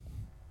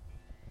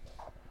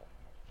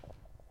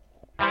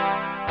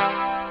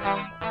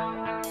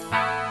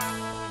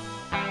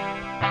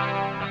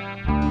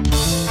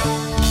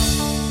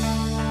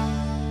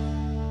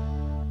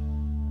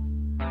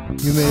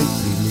You make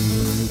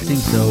me think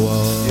so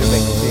old. You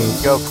make me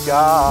think of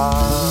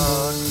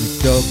God. You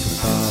talk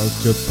about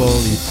your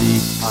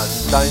politics,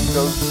 And time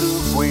goes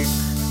too quick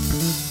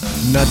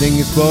nothing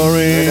is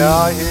boring. when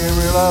I hear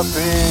you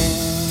laughing.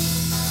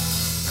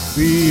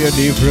 We are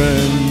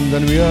different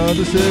and we are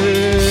the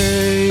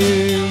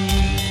same.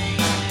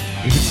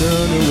 If you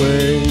turn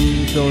away,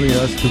 it's only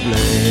us to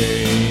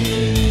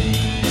blame.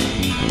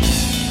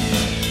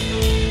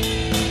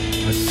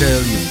 I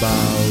tell you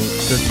about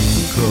the Jim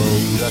Crow.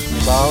 Just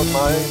about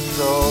my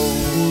soul.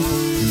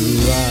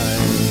 You're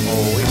right.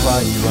 Oh, if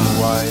I do,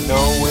 I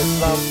know it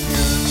loves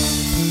you.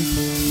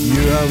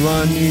 You have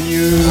one in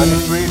you. And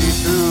it's really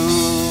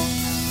true.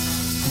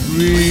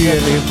 We are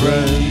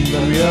different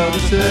and we are the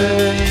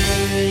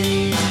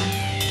same.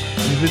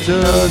 If you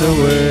turn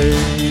away,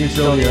 it's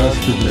only us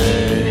to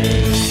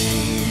blame.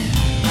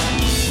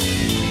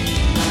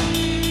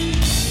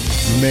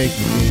 You make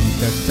me think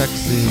that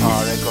taxis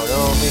Our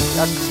economic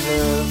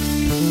access.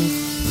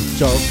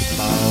 talk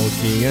about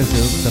the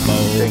answers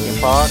about.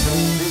 Taking part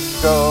in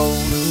this show.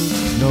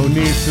 No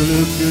need to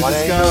look to One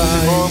the angel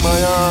before sky. my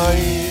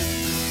eyes.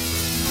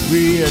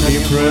 We are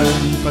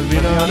different, but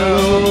we're not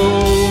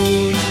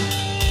alone.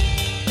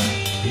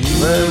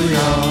 Where we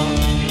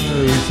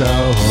are is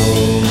our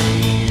home.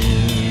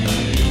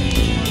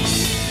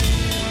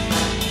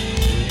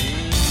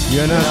 We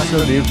are not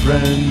so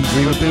different,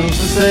 we were built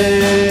the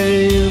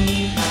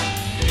same.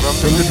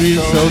 From the breeze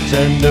so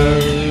tender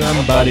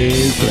and body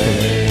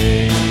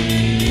flame.